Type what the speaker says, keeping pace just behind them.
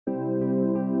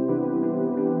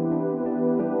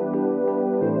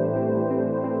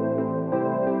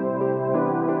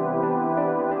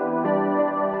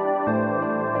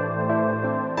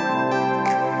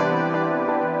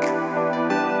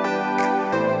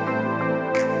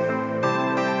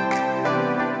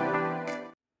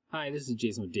this is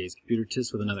Jason with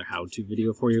Davescomputertips with another how-to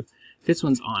video for you. This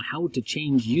one's on how to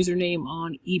change username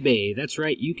on eBay. That's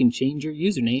right, you can change your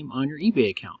username on your eBay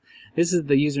account. This is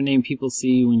the username people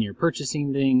see when you're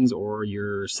purchasing things or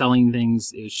you're selling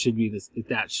things. It should be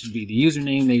that should be the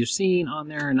username that you're seeing on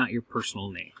there and not your personal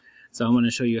name. So I'm going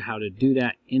to show you how to do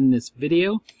that in this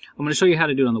video. I'm going to show you how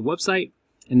to do it on the website,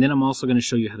 and then I'm also going to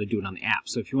show you how to do it on the app.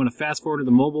 So if you want to fast forward to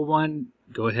the mobile one,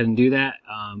 go ahead and do that.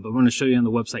 But I'm going to show you on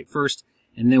the website first,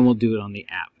 and then we'll do it on the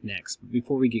app next. But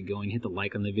before we get going, hit the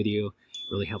like on the video.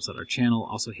 It really helps out our channel.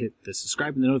 Also hit the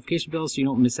subscribe and the notification bell so you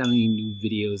don't miss out on any new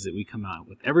videos that we come out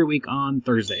with every week on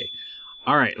Thursday.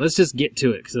 All right, let's just get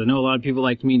to it because I know a lot of people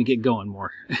like me to get going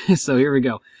more. So here we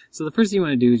go. So the first thing you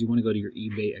want to do is you want to go to your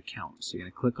eBay account. So you're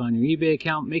going to click on your eBay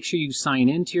account. Make sure you sign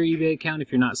into your eBay account.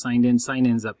 If you're not signed in, sign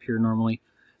in's up here normally.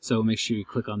 So make sure you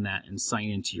click on that and sign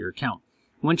into your account.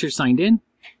 Once you're signed in,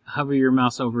 hover your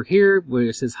mouse over here where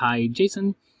it says Hi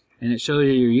Jason, and it shows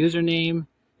you your username,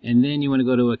 and then you want to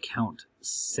go to account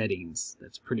settings.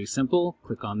 That's pretty simple.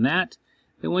 Click on that.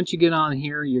 Then once you get on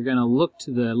here, you're going to look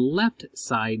to the left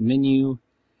side menu.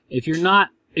 If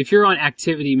you're on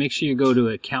activity, make sure you go to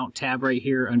account tab right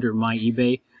here under My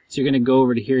eBay. So you're going to go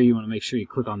over to here. You want to make sure you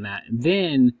click on that. And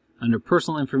then under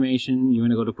personal information, you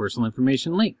want to go to personal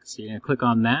information link. So you're going to click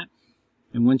on that.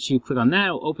 And once you click on that,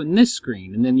 it'll open this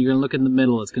screen. And then you're going to look in the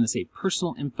middle. It's going to say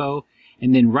personal info.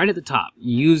 And then right at the top,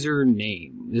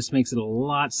 username. This makes it a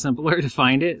lot simpler to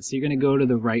find it. So you're going to go to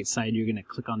the right side. You're going to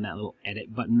click on that little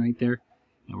edit button right there.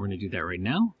 And we're going to do that right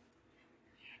now.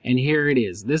 And here it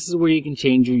is. This is where you can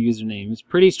change your username. It's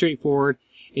pretty straightforward.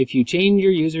 If you change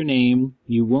your username,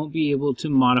 you won't be able to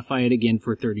modify it again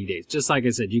for 30 days. Just like I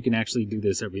said, you can actually do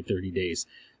this every 30 days.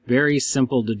 Very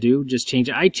simple to do. Just change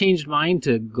it. I changed mine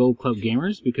to Gold Club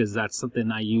Gamers because that's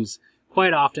something I use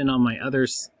quite often on my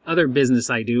other business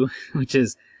I do, which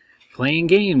is playing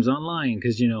games online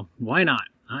because, you know, why not?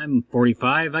 I'm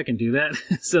 45, I can do that.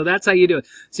 So that's how you do it.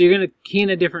 So you're going to key in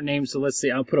a different name. So let's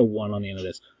see, I'll put a 1 on the end of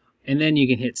this. And then you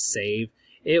can hit save.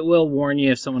 It will warn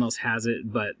you if someone else has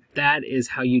it, but that is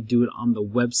how you do it on the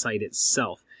website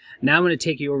itself. Now I'm going to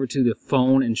take you over to the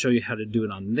phone and show you how to do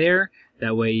it on there.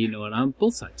 That way you know it on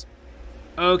both sides.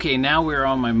 Okay, now we're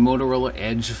on my Motorola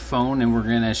Edge phone, and we're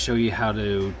going to show you how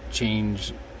to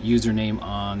change username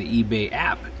on the eBay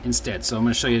app instead. So I'm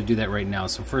going to show you how to do that right now.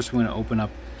 So first we're going to open up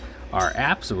our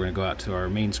app. So we're going to go out to our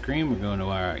main screen. We're going to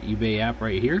our eBay app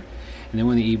right here. And then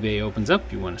when the eBay opens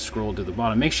up, you want to scroll to the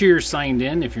bottom. Make sure you're signed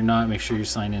in. If you're not, make sure you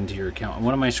sign into your account.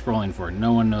 What am I scrolling for?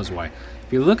 No one knows why.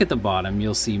 If you look at the bottom,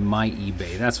 you'll see My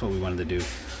eBay. That's what we wanted to do.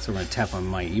 So we're going to tap on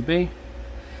My eBay.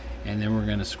 And then we're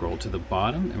going to scroll to the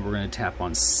bottom. And we're going to tap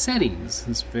on Settings.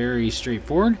 It's very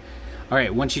straightforward. All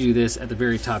right, once you do this, at the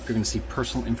very top, you're going to see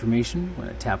Personal Information. We're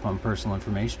going to tap on Personal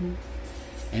Information.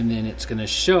 And then it's going to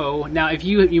show. Now, if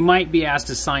you might be asked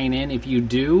to sign in. If you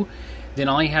do, then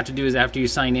all you have to do is after you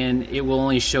sign in, it will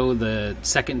only show the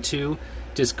second two.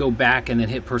 Just go back and then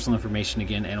hit personal information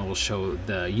again, and it will show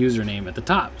the username at the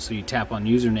top. So you tap on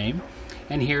username,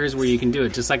 and here's where you can do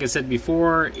it. Just like I said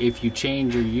before, if you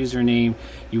change your username,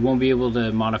 you won't be able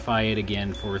to modify it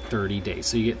again for 30 days.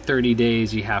 So you get 30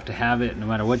 days, you have to have it no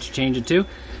matter what you change it to.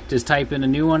 Just type in a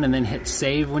new one and then hit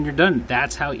save when you're done.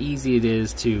 That's how easy it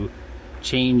is to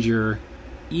change your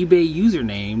eBay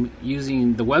username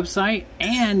using the website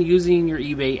and using your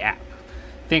eBay app.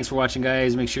 Thanks for watching,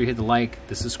 guys. Make sure you hit the like,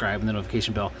 the subscribe, and the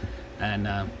notification bell. And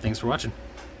thanks for watching.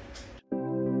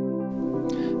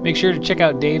 Make sure to check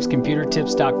out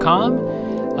davescomputertips.com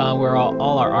where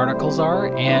all our articles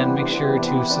are, and make sure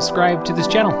to subscribe to this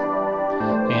channel.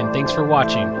 And thanks for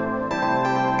watching.